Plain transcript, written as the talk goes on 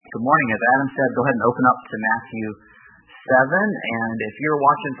Good morning. As Adam said, go ahead and open up to Matthew 7. And if you're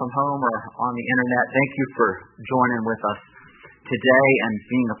watching from home or on the internet, thank you for joining with us today and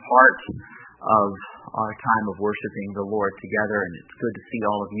being a part of our time of worshiping the Lord together. And it's good to see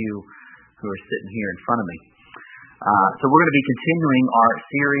all of you who are sitting here in front of me. So we're going to be continuing our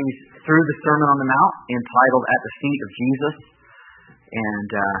series through the Sermon on the Mount entitled At the Feet of Jesus. And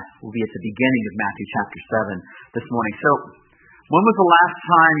we'll be at the beginning of Matthew chapter 7 this morning. So, when was the last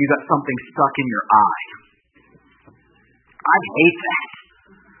time you got something stuck in your eye? I hate that.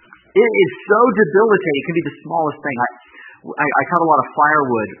 It is so debilitating. It can be the smallest thing. I cut a lot of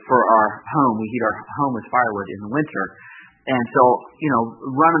firewood for our home. We heat our home with firewood in the winter. And so,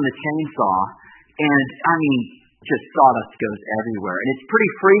 running the chainsaw, and just sawdust goes everywhere. And it's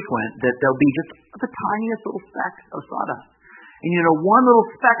pretty frequent that there'll be just the tiniest little speck of sawdust. And one little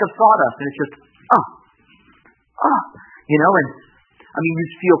speck of sawdust, and it's just, and you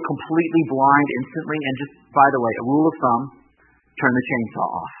just feel completely blind instantly. And just, by the way, a rule of thumb, turn the chainsaw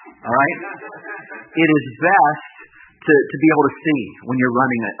off, all right? It is best to be able to see when you're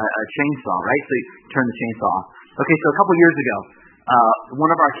running a chainsaw, right? So you turn the chainsaw off. Okay, so a couple years ago,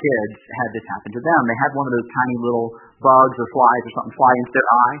 one of our kids had this happen to them. They had one of those tiny little bugs or flies or something fly into their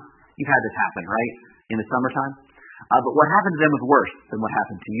eye. You've had this happen, right, in the summertime? But what happened to them was worse than what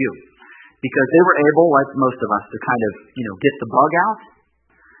happened to you. Because they were able, like most of us, to kind of, get the bug out.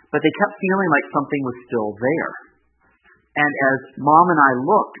 But they kept feeling like something was still there. And as Mom and I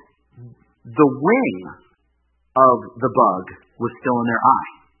looked, the wing of the bug was still in their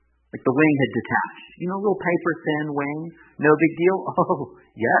eye. Like the wing had detached. Little paper-thin wing. No big deal? Oh,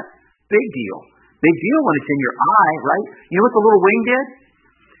 yes, big deal. Big deal when it's in your eye, right? You know what the little wing did?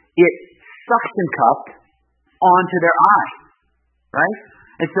 It suction cupped onto their eye, right?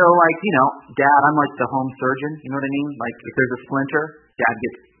 And so, Dad, I'm like the home surgeon, you know what I mean? Like, if there's a splinter, Dad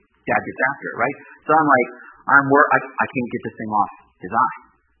gets after it, right? So I'm like, I can't get this thing off his eye.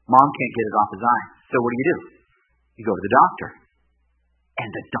 Mom can't get it off his eye. So what do? You go to the doctor. And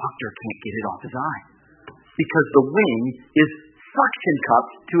the doctor can't get it off his eye. Because the wing is suction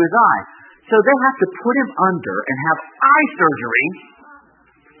cupped to his eye. So they have to put him under and have eye surgery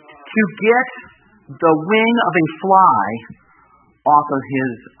to get the wing of a fly off of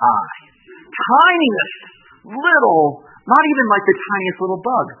his eye. Tiniest little, not even like the tiniest little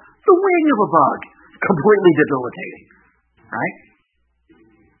bug, the wing of a bug. Completely debilitating, right?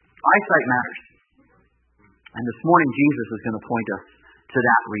 Eyesight matters. And this morning Jesus is going to point us to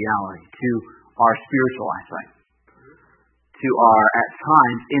that reality, to our spiritual eyesight, to our, at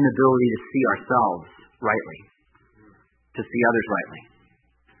times, inability to see ourselves rightly, to see others rightly,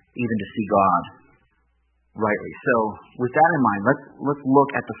 even to see God rightly. So, with that in mind, let's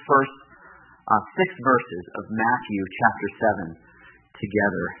look at the first 6 verses of Matthew chapter 7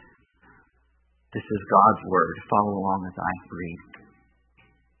 together. This is God's word. Follow along as I read.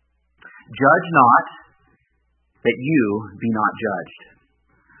 Judge not, that you be not judged.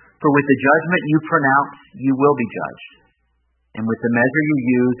 For with the judgment you pronounce, you will be judged. And with the measure you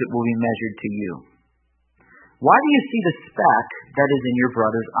use, it will be measured to you. Why do you see the speck that is in your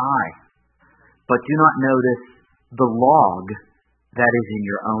brother's eye, but do not notice the log that is in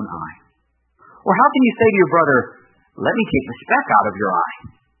your own eye? Or how can you say to your brother, let me take the speck out of your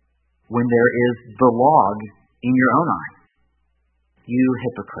eye, when there is the log in your own eye? You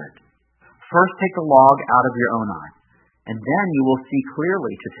hypocrite. First take the log out of your own eye, and then you will see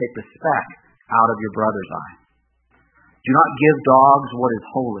clearly to take the speck out of your brother's eye. Do not give dogs what is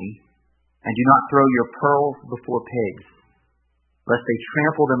holy, and do not throw your pearls before pigs, lest they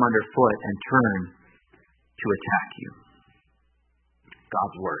trample them underfoot and turn to attack you.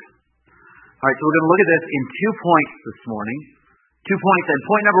 God's word. All right, so we're going to look at this in 2 points this morning. 2 points, and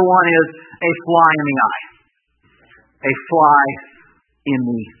point number 1 is a fly in the eye. A fly in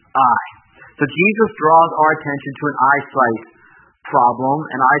the eye. So Jesus draws our attention to an eyesight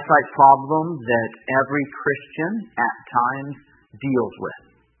problem that every Christian at times deals with,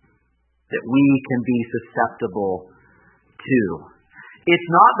 that we can be susceptible to. It's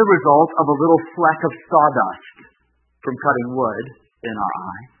not the result of a little fleck of sawdust from cutting wood in our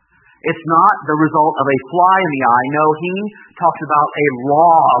eye. It's not the result of a fly in the eye. No, he talks about a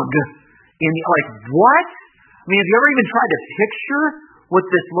log in the eye. Like, what? Have you ever even tried to picture what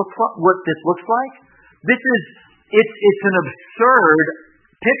this looks like? It's an absurd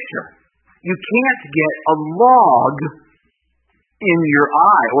picture. You can't get a log in your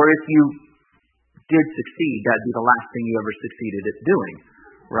eye, or if you did succeed, that'd be the last thing you ever succeeded at doing,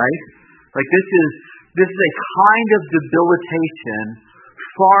 right? Like this is a kind of debilitation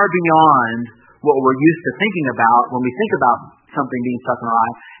far beyond what we're used to thinking about when we think about something being stuck in our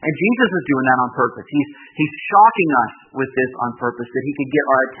eye. And Jesus is doing that on purpose. He's shocking us with this on purpose that he could get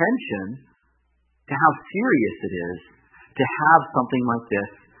our attention to how serious it is to have something like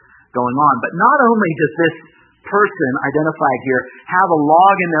this going on. But not only does this person identified here have a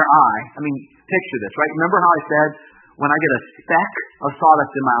log in their eye. I mean, picture this, right? Remember how I said, when I get a speck of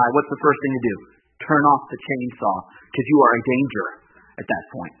sawdust in my eye, what's the first thing to do? Turn off the chainsaw, because you are in danger at that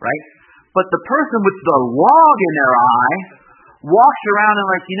point, right? But the person with the log in their eye walks around and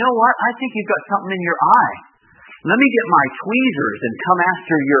like, you know what? I think you've got something in your eye. Let me get my tweezers and come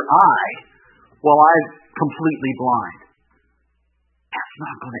after your eye while I'm completely blind. That's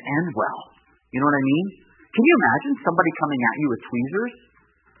not going to end well. You know what I mean? Can you imagine somebody coming at you with tweezers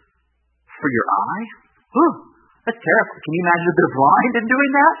for your eye? Whew, that's terrible. Can you imagine if they're blind and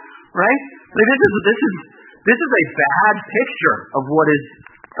doing that? Right? Like this is a bad picture of what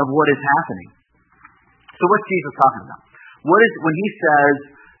is happening. So what's Jesus talking about? When he says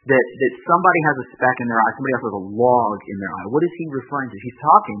that somebody has a speck in their eye, somebody else has a log in their eye, what is he referring to? He's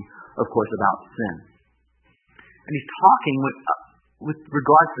talking, of course, about sin. And he's talking with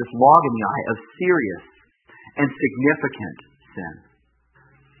regards to this log in the eye of serious and significant sin.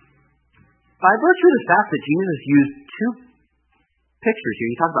 By virtue of the fact that Jesus used two pictures here,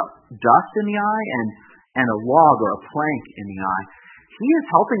 he talks about dust in the eye and a log or a plank in the eye. He is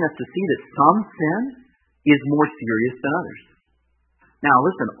helping us to see that some sin is more serious than others. Now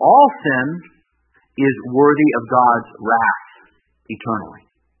listen, all sin is worthy of God's wrath eternally.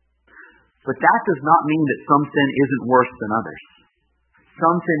 But that does not mean that some sin isn't worse than others.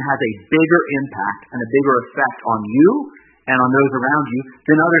 Some sin has a bigger impact and a bigger effect on you and on those around you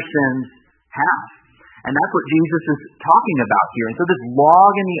than other sins have. And that's what Jesus is talking about here. And so this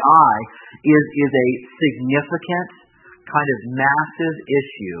log in the eye is a significant, kind of massive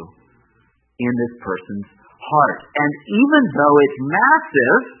issue in this person's heart. And even though it's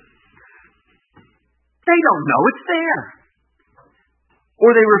massive, they don't know it's there. Or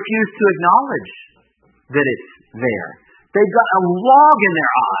they refuse to acknowledge that it's there. They've got a log in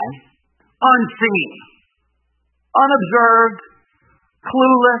their eye, unseen, unobserved,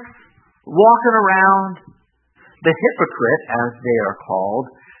 clueless, walking around. The hypocrite, as they are called,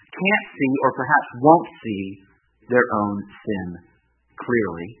 can't see or perhaps won't see their own sin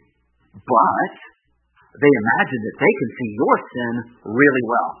clearly, but they imagine that they can see your sin really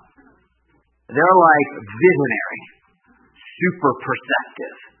well. They're like visionary, super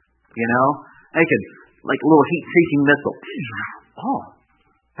perceptive, you know? They can, like a little heat-seeking missile. Oh,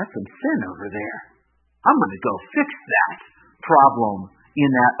 that's some sin over there. I'm going to go fix that problem in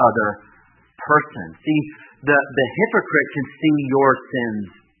that other person. See, the hypocrite can see your sins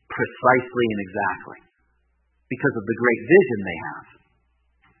precisely and exactly because of the great vision they have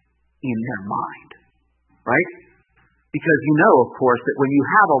in their mind. Right? Because you know, of course, that when you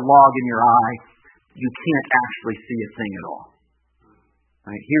have a log in your eye, you can't actually see a thing at all.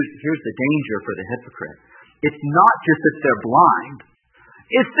 Right? Here's the danger for the hypocrite. It's not just that they're blind.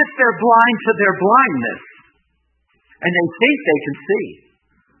 It's that they're blind to their blindness. And they think they can see.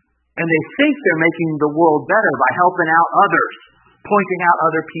 And they think they're making the world better by helping out others, pointing out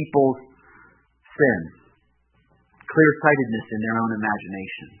other people's sin. Clear-sightedness in their own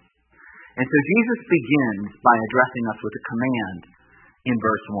imagination. And so Jesus begins by addressing us with a command in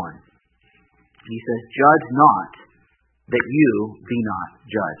verse 1. He says, "Judge not, that you be not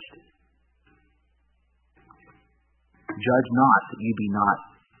judged." Judge not, that you be not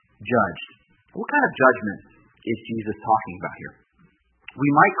judged. What kind of judgment is Jesus talking about here? We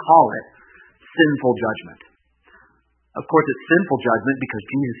might call it sinful judgment. Of course, it's sinful judgment because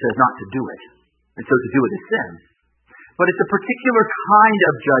Jesus says not to do it. And so to do it is sin. But it's a particular kind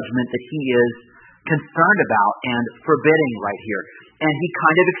of judgment that he is concerned about and forbidding right here. And he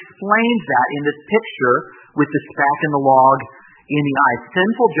kind of explains that in this picture with the speck and the log in the eye.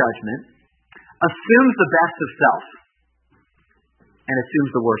 Sinful judgment assumes the best of self and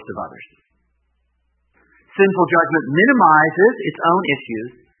assumes the worst of others. Sinful judgment minimizes its own issues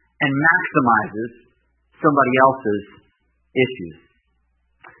and maximizes somebody else's issues.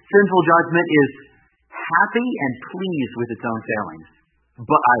 Sinful judgment is happy and pleased with its own failings,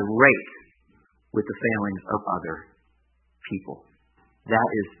 but irate with the failings of other people. That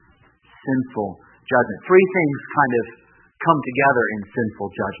is sinful judgment. Three things kind of come together in sinful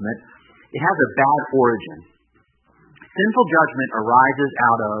judgment. It has a bad origin. Sinful judgment arises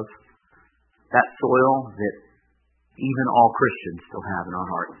out of that soil that even all Christians still have in our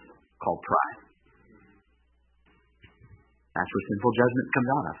hearts, called pride. That's where sinful judgment comes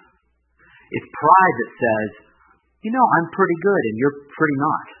out of. It's pride that says, you know, I'm pretty good and you're pretty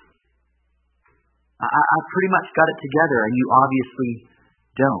not. I pretty much got it together, and you obviously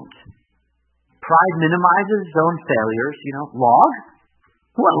don't. Pride minimizes its own failures. Log?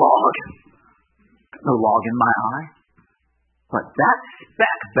 What log? No log in my eye. But that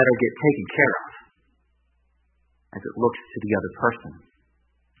speck better get taken care of as it looks to the other person.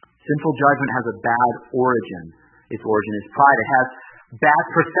 Sinful judgment has a bad origin. Its origin is pride. It has bad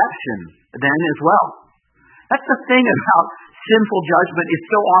perception then as well. That's the thing about sinful judgment is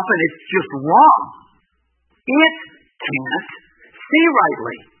so often it's just wrong. It can't see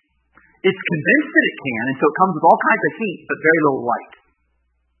rightly. It's convinced that it can, and so it comes with all kinds of heat, but very little light.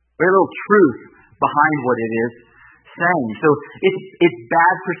 Very little truth behind what it is saying. So it's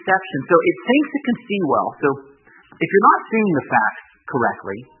bad perception. So it thinks it can see well. So if you're not seeing the facts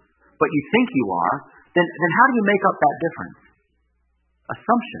correctly, but you think you are, then how do you make up that difference?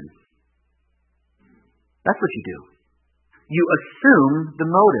 Assumption. That's what you do. You assume the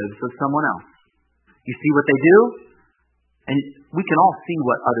motives of someone else. You see what they do, and we can all see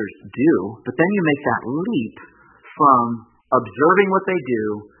what others do, but then you make that leap from observing what they do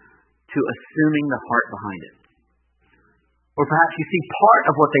to assuming the heart behind it. Or perhaps you see part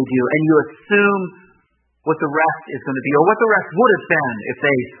of what they do, and you assume what the rest is going to be, or what the rest would have been if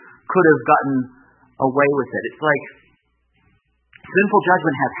they could have gotten away with it. It's like sinful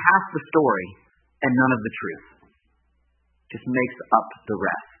judgment has half the story and none of the truth. Just makes up the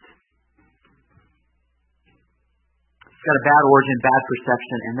rest. It's got a bad origin, bad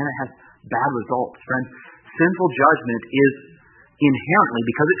perception, and then it has bad results. Friends, sinful judgment is inherently,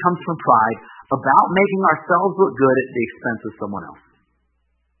 because it comes from pride, about making ourselves look good at the expense of someone else.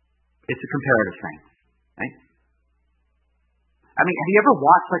 It's a comparative thing. Right? I mean, have you ever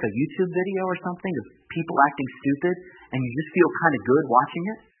watched like a YouTube video or something of people acting stupid and you just feel kind of good watching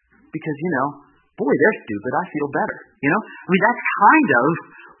it? Because, boy, they're stupid, I feel better. I mean, that's kind of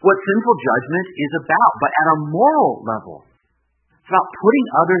what sinful judgment is about, but at a moral level. It's about putting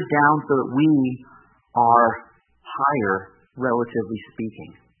others down so that we are higher, relatively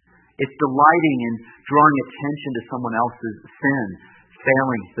speaking. It's delighting in drawing attention to someone else's sin,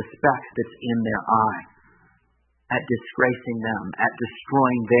 failing, the speck that's in their eye, at disgracing them, at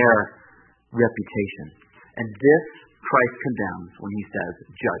destroying their reputation. And this Christ condemns when he says,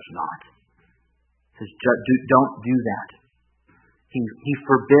 judge not. He says, don't do that. He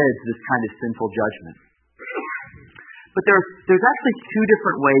forbids this kind of sinful judgment. But there's actually two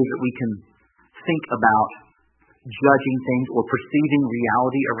different ways that we can think about judging things or perceiving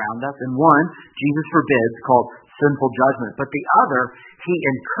reality around us. And one, Jesus forbids, called sinful judgment. But the other, he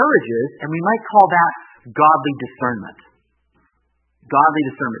encourages, and we might call that godly discernment. Godly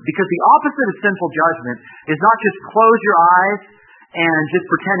discernment. Because the opposite of sinful judgment is not just close your eyes and just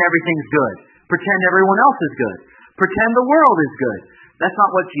pretend everything's good. Pretend everyone else is good. Pretend the world is good. That's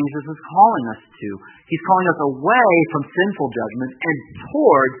not what Jesus is calling us to. He's calling us away from sinful judgment and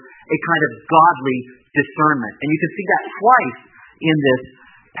towards a kind of godly discernment. And you can see that twice in this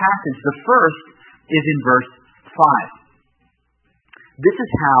passage. The first is in verse 5. This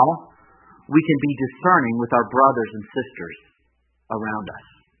is how we can be discerning with our brothers and sisters around us.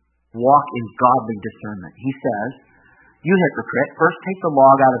 Walk in godly discernment. He says, you hypocrite, first take the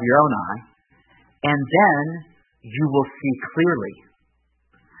log out of your own eye, and then you will see clearly.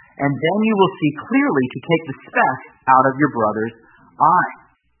 And then you will see clearly to take the speck out of your brother's eye.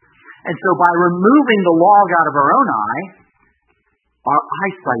 And so by removing the log out of our own eye, our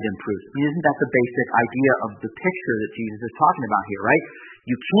eyesight improves. I mean, isn't that the basic idea of the picture that Jesus is talking about here, right?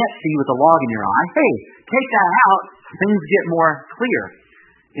 You can't see with a log in your eye. Hey, take that out, things get more clear.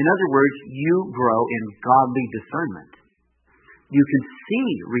 In other words, you grow in godly discernment. You can see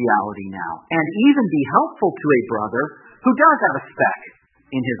reality now and even be helpful to a brother who does have a speck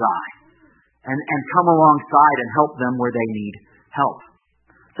in his eye and come alongside and help them where they need help.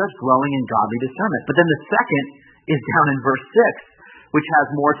 So that's growing in godly discernment. But then the second is down in verse 6, which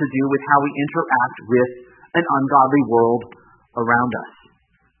has more to do with how we interact with an ungodly world around us.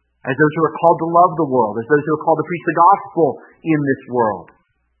 As those who are called to love the world, as those who are called to preach the gospel in this world.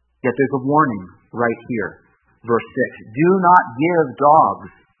 Yet there's a warning right here. Verse 6, do not give dogs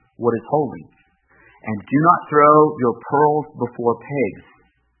what is holy, and do not throw your pearls before pigs,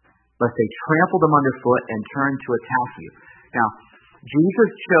 lest they trample them underfoot and turn to attack you. Now, Jesus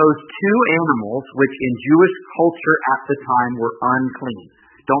chose two animals which in Jewish culture at the time were unclean.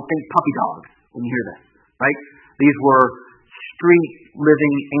 Don't think puppy dogs when you hear this, right? These were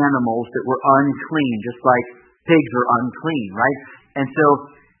street-living animals that were unclean, just like pigs are unclean, right? And so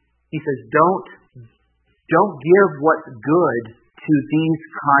he says, don't give what's good to these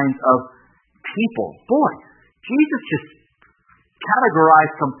kinds of people. Boy, Jesus just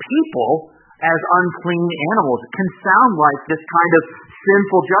categorized some people as unclean animals. It can sound like this kind of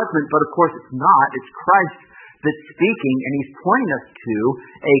sinful judgment, but of course it's not. It's Christ that's speaking, and he's pointing us to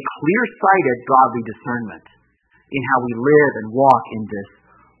a clear-sighted godly discernment in how we live and walk in this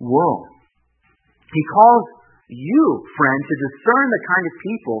world. He calls you, friend, to discern the kind of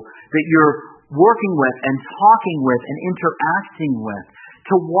people that you're working with and talking with and interacting with,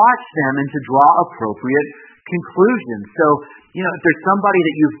 to watch them and to draw appropriate conclusions. So, if there's somebody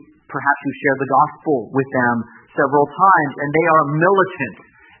that perhaps you've shared the gospel with them several times, and they are militant,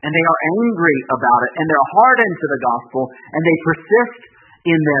 and they are angry about it, and they're hardened to the gospel, and they persist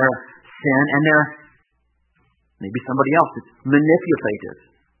in their sin, and they're maybe somebody else that's manipulative,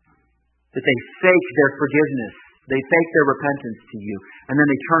 that they fake their forgiveness, they fake their repentance to you, and then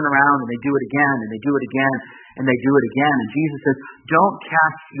they turn around and they do it again, and they do it again, and they do it again. And Jesus says, don't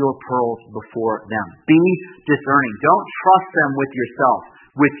cast your pearls before them. Be discerning. Don't trust them with yourself,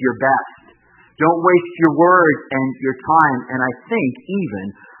 with your best. Don't waste your words and your time, and I think even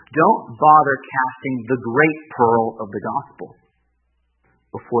don't bother casting the great pearl of the gospel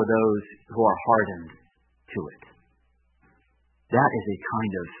before those who are hardened to it. That is a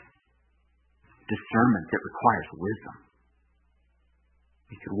kind of discernment that requires wisdom.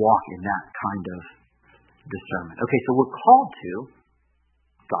 You could walk in that kind of discernment. Okay, so we're called to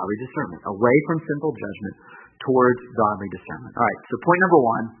godly discernment, away from sinful judgment towards godly discernment. All right, so point number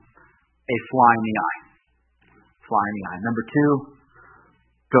one, a fly in the eye. Fly in the eye. Number two,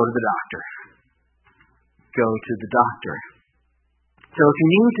 go to the doctor. Go to the doctor. So if you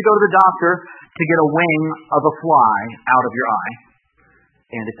need to go to the doctor to get a wing of a fly out of your eye,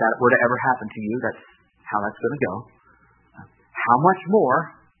 and if that were to ever happen to you, that's how that's going to go. How much more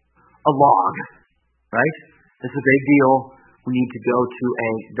a log, right? This is a big deal. We need to go to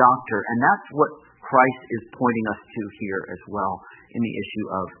a doctor. And that's what Christ is pointing us to here as well in the issue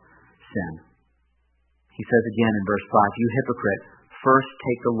of sin. He says again in verse 5, you hypocrite, first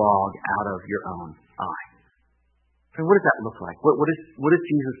take the log out of your own eye. So what does that look like? What is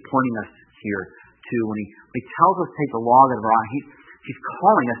Jesus pointing us here to when he tells us to take the log out of our eye? He's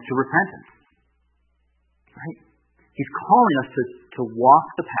calling us to repentance. Right? He's calling us to walk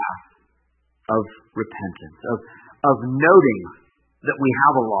the path of repentance, of noting that we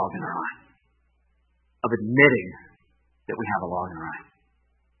have a log in our eye, of admitting that we have a log in our eye,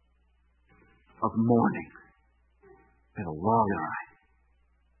 of mourning we have a log in our eye,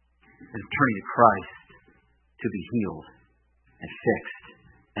 and turning to Christ to be healed and fixed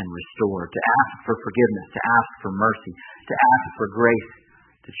and restored, to ask for forgiveness, to ask for mercy, to ask for grace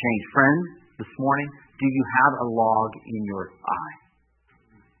to change. Friends, this morning, do you have a log in your eye?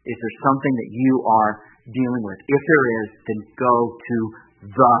 Is there something that you are dealing with? If there is, then go to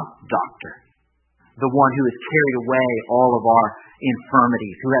the doctor, the one who has carried away all of our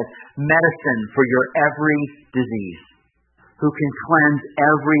infirmities, who has medicine for your every disease, who can cleanse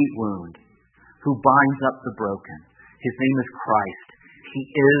every wound, who binds up the broken. His name is Christ. He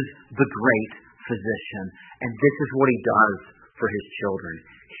is the great physician, and this is what he does for his children.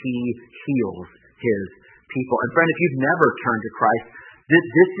 He heals his people. And friend, if you've never turned to Christ,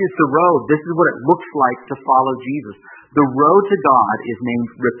 this is the road. This is what it looks like to follow Jesus. The road to God is named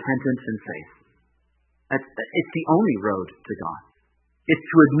repentance and faith. It's the only road to God. It's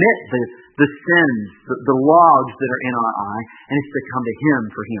to admit the sins, the logs that are in our eye, and it's to come to him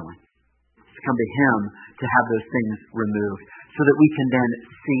for healing. It's to come to him to have those things removed so that we can then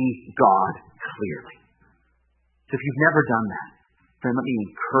see God clearly. So if you've never done that, then let me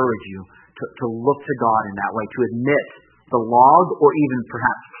encourage you to look to God in that way, to admit the log, or even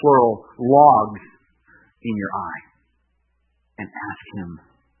perhaps plural logs, in your eye, and ask him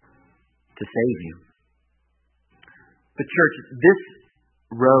to save you. But church, this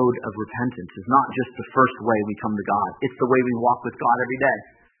road of repentance is not just the first way we come to God. It's the way we walk with God every day.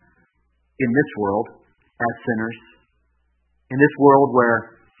 In this world, as sinners, in this world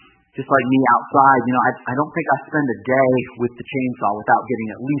where, just like me outside, I don't think I spend a day with the chainsaw without getting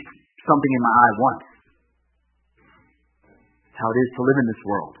at least something in my eye once. That's how it is to live in this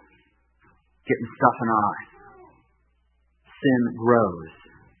world. Getting stuff in our eyes. Sin grows.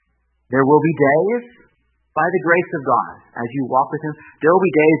 There will be days, by the grace of God, as you walk with him, there will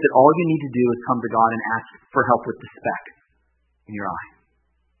be days that all you need to do is come to God and ask for help with the speck in your eye.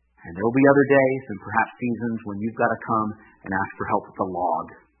 And there will be other days and perhaps seasons when you've got to come and ask for help with the log.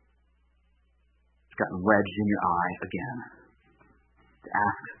 It's gotten wedged in your eye again. To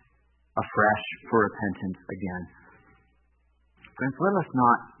ask afresh for repentance again. Friends, let us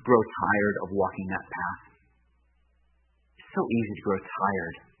not grow tired of walking that path. It's so easy to grow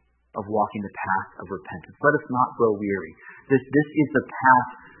tired of walking the path of repentance. Let us not grow weary. This is the path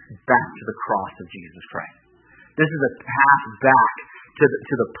back to the cross of Jesus Christ. This is a path back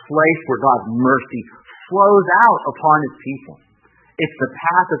to the place where God's mercy flows out upon His people. It's the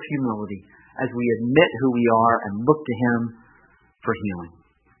path of humility as we admit who we are and look to Him for healing.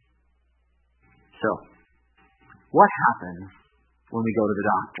 So, what happens when we go to the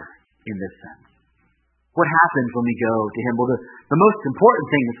doctor in this sense? What happens when we go to Him? Well, the most important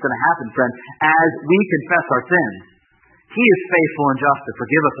thing that's going to happen, friend, as we confess our sins, He is faithful and just to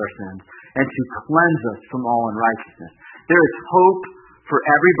forgive us our sins and to cleanse us from all unrighteousness. There is hope for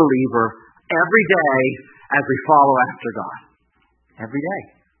every believer every day as we follow after God. Every day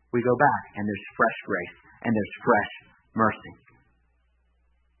we go back and there's fresh grace and there's fresh mercy.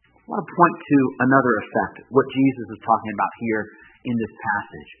 I want to point to another effect, what Jesus is talking about here in this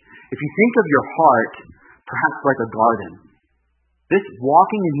passage. If you think of your heart perhaps like a garden, this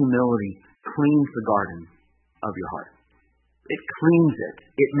walking in humility cleans the garden of your heart. It cleans it.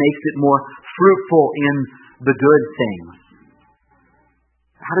 It makes it more fruitful in the good things.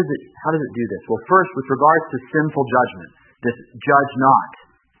 How does it do this? Well, first, with regards to sinful judgment, this judge not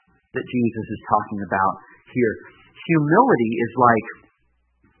that Jesus is talking about here. Humility is like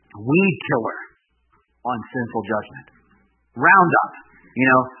weed killer on sinful judgment. Roundup,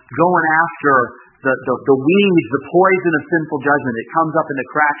 going after the weeds, the poison of sinful judgment. It comes up in the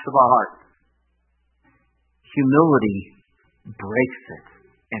cracks of our heart. Humility breaks it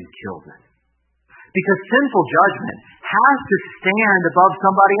and kills it. Because sinful judgment has to stand above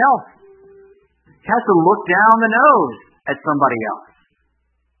somebody else. It has to look down the nose at somebody else.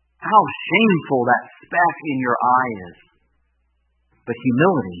 How shameful that speck in your eye is. But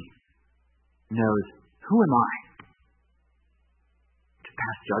humility knows, who am I to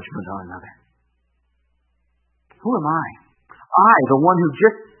pass judgment on another? Who am I? I, the one who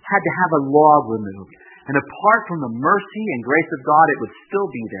just had to have a log removed. And apart from the mercy and grace of God, it would still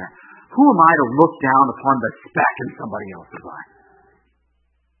be there. Who am I to look down upon the speck in somebody else's eye?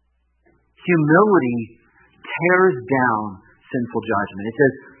 Humility tears down sinful judgment. It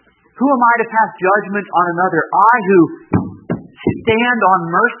says, who am I to pass judgment on another? I who stand on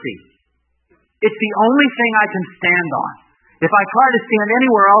mercy. It's the only thing I can stand on. If I try to stand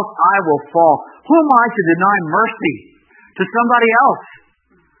anywhere else, I will fall. Who am I to deny mercy to somebody else?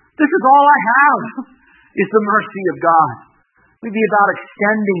 This is all I have, is the mercy of God. We'd be about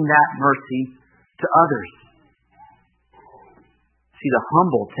extending that mercy to others. See, the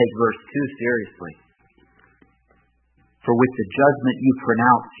humble take verse 2 seriously. For with the judgment you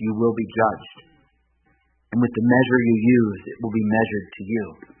pronounce, you will be judged. And with the measure you use, it will be measured to you.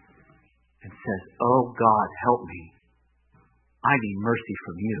 And says, oh God, help me. I need mercy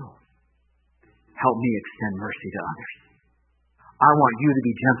from you. Help me extend mercy to others. I want you to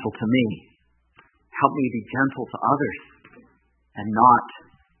be gentle to me. Help me be gentle to others and not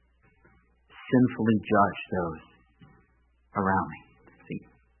sinfully judge those around me. See,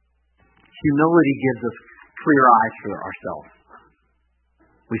 humility gives us clear eyes for ourselves.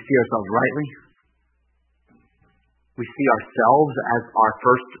 We see ourselves rightly. We see ourselves as our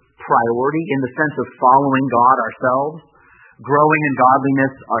first priority in the sense of following God ourselves, growing in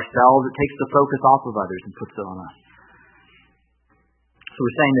godliness ourselves. It takes the focus off of others and puts it on us. So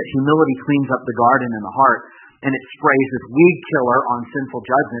we're saying that humility cleans up the garden and the heart, and it sprays this weed killer on sinful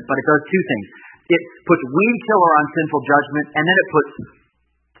judgment, but it does two things. It puts weed killer on sinful judgment, and then it puts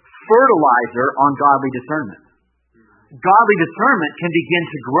fertilizer on godly discernment. Godly discernment can begin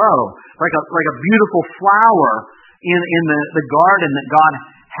to grow like a beautiful flower in the garden that God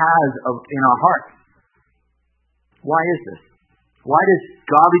has in our heart. Why is this? Why does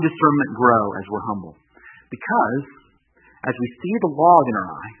godly discernment grow as we're humble? Because as we see the log in our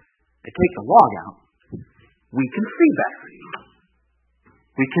eye, and take the log out, we can see better.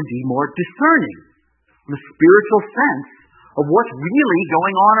 We can be more discerning from a spiritual sense of what's really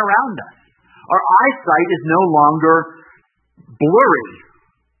going on around us. Our eyesight is no longer blurry,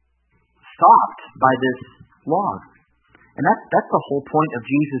 stopped by this log. And that's the whole point of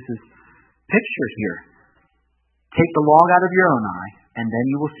Jesus' picture here. Take the log out of your own eye, and then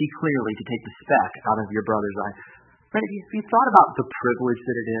you will see clearly to take the speck out of your brother's eye. Friend, have you thought about the privilege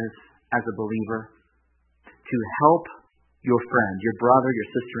that it is as a believer to help your friend, your brother, your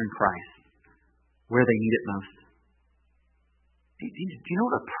sister in Christ, where they need it most? Do you know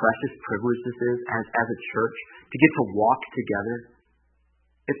what a precious privilege this is as a church, to get to walk together?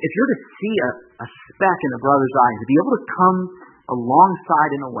 If you're to see a speck in a brother's eye, to be able to come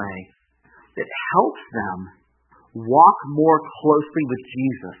alongside in a way that helps them walk more closely with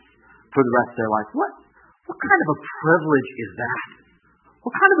Jesus for the rest of their life, what kind of a privilege is that?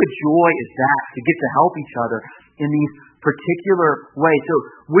 What kind of a joy is that to get to help each other in these particular way. So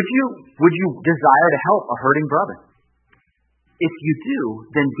would you desire to help a hurting brother? If you do,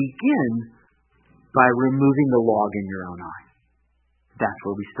 then begin by removing the log in your own eye. That's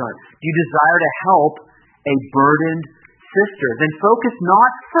where we start. Do you desire to help a burdened sister? Then focus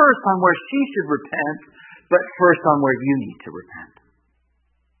not first on where she should repent, but first on where you need to repent,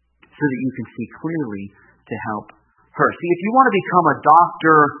 so that you can see clearly to help her. See, if you want to become a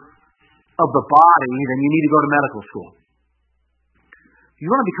doctor of the body, then you need to go to medical school. If you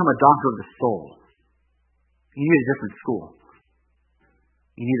want to become a doctor of the soul, you need a different school.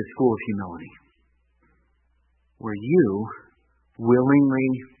 You need a school of humility, where you willingly,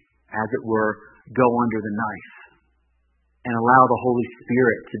 as it were, go under the knife and allow the Holy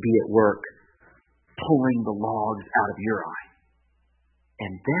Spirit to be at work, pulling the logs out of your eye.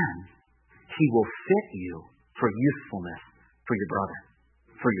 And then He will fit you for usefulness for your brother,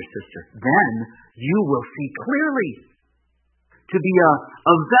 for your sister. Then you will see clearly to be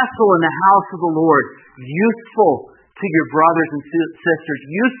a vessel in the house of the Lord, useful to your brothers and sisters,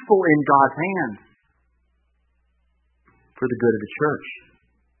 useful in God's hands for the good of the church.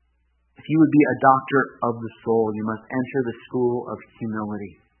 If you would be a doctor of the soul, you must enter the school of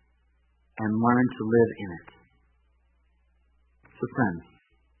humility and learn to live in it. So friends,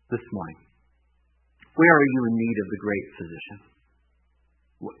 this morning, where are you in need of the great physician?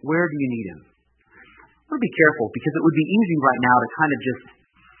 Where do you need Him? I want to be careful, because it would be easy right now to kind of just,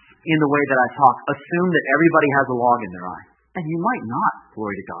 in the way that I talk, assume that everybody has a log in their eye. And you might not,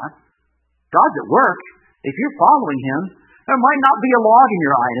 glory to God. God's at work. If you're following Him, there might not be a log in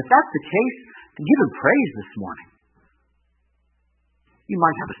your eye. And if that's the case, then give Him praise this morning. You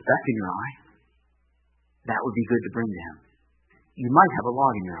might have a speck in your eye. That would be good to bring to Him. You might have a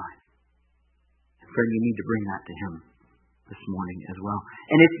log in your eye. Friend, you need to bring that to Him this morning as well.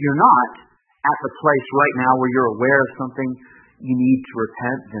 And if you're not at the place right now where you're aware of something you need to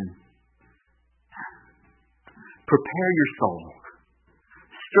repent, then prepare your soul.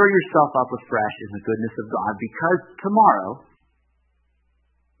 Stir yourself up afresh in the goodness of God, because tomorrow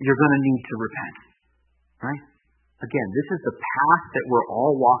you're going to need to repent. Right? Again, this is the path that we're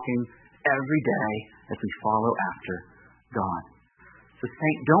all walking every day as we follow after God. So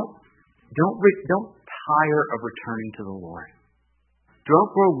saint, don't tire of returning to the Lord.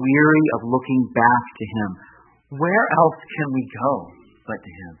 Don't grow weary of looking back to Him. Where else can we go but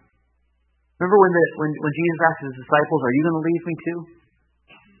to Him? Remember when Jesus asked His disciples, "Are you going to leave me too?"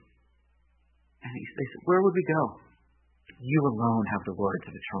 And they said, "Where would we go? You alone have the words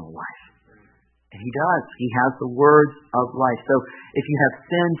of eternal life." And He does. He has the words of life. So if you have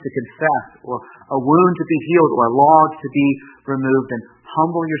sin to confess, or a wound to be healed, or a log to be removed, then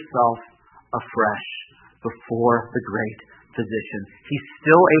humble yourself afresh before the great physician. He's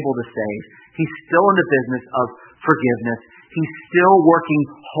still able to save. He's still in the business of forgiveness. He's still working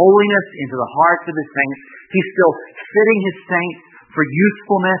holiness into the hearts of His saints. He's still fitting His saints for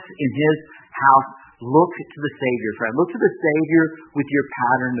usefulness in His house. Look to the Savior, friend. Look to the Savior with your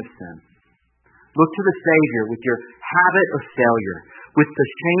pattern of sin. Look to the Savior with your habit of failure, with the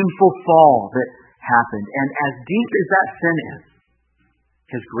shameful fall that happened. And as deep as that sin is,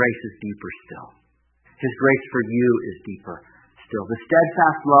 His grace is deeper still. His grace for you is deeper still. The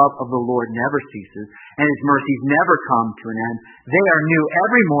steadfast love of the Lord never ceases, and His mercies never come to an end. They are new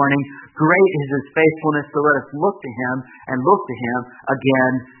every morning. Great is His faithfulness. So let us look to Him and look to Him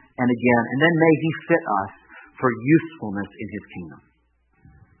again and again. And then may He fit us for usefulness in His kingdom.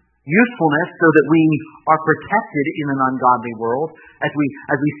 Usefulness so that we are protected in an ungodly world as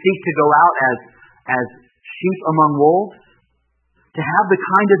we seek to go out as sheep among wolves, to have the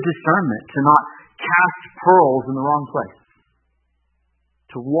kind of discernment to not cast pearls in the wrong place,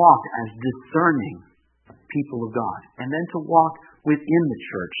 to walk as discerning people of God, and then to walk within the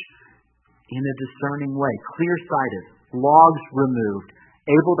church in a discerning way, clear-sighted, logs removed,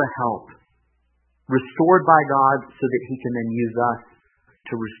 able to help, restored by God so that He can then use us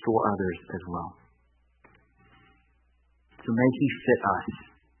to restore others as well. So may He fit us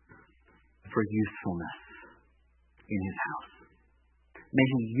for usefulness in His house. May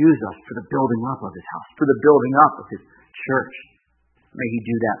He use us for the building up of His house, for the building up of His church. May He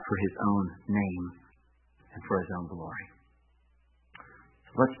do that for His own name and for His own glory.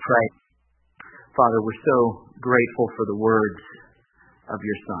 So let's pray. Father, we're so grateful for the words of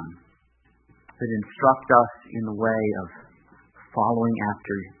your Son that instruct us in the way of following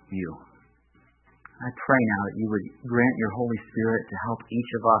after you. I pray now that you would grant your Holy Spirit to help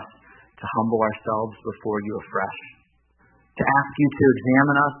each of us to humble ourselves before you afresh, to ask you to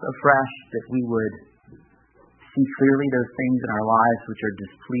examine us afresh, that we would see clearly those things in our lives which are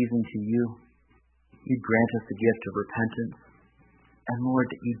displeasing to you, you'd grant us the gift of repentance. And Lord,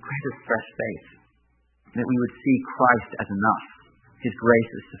 that you'd grant us fresh faith. That we would see Christ as enough. His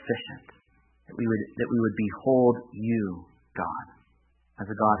grace is sufficient. That we would behold you, God, as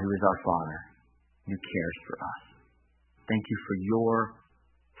a God who is our Father, who cares for us. Thank you for your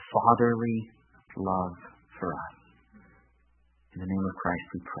fatherly love for us. In the name of Christ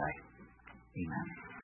we pray. Amen.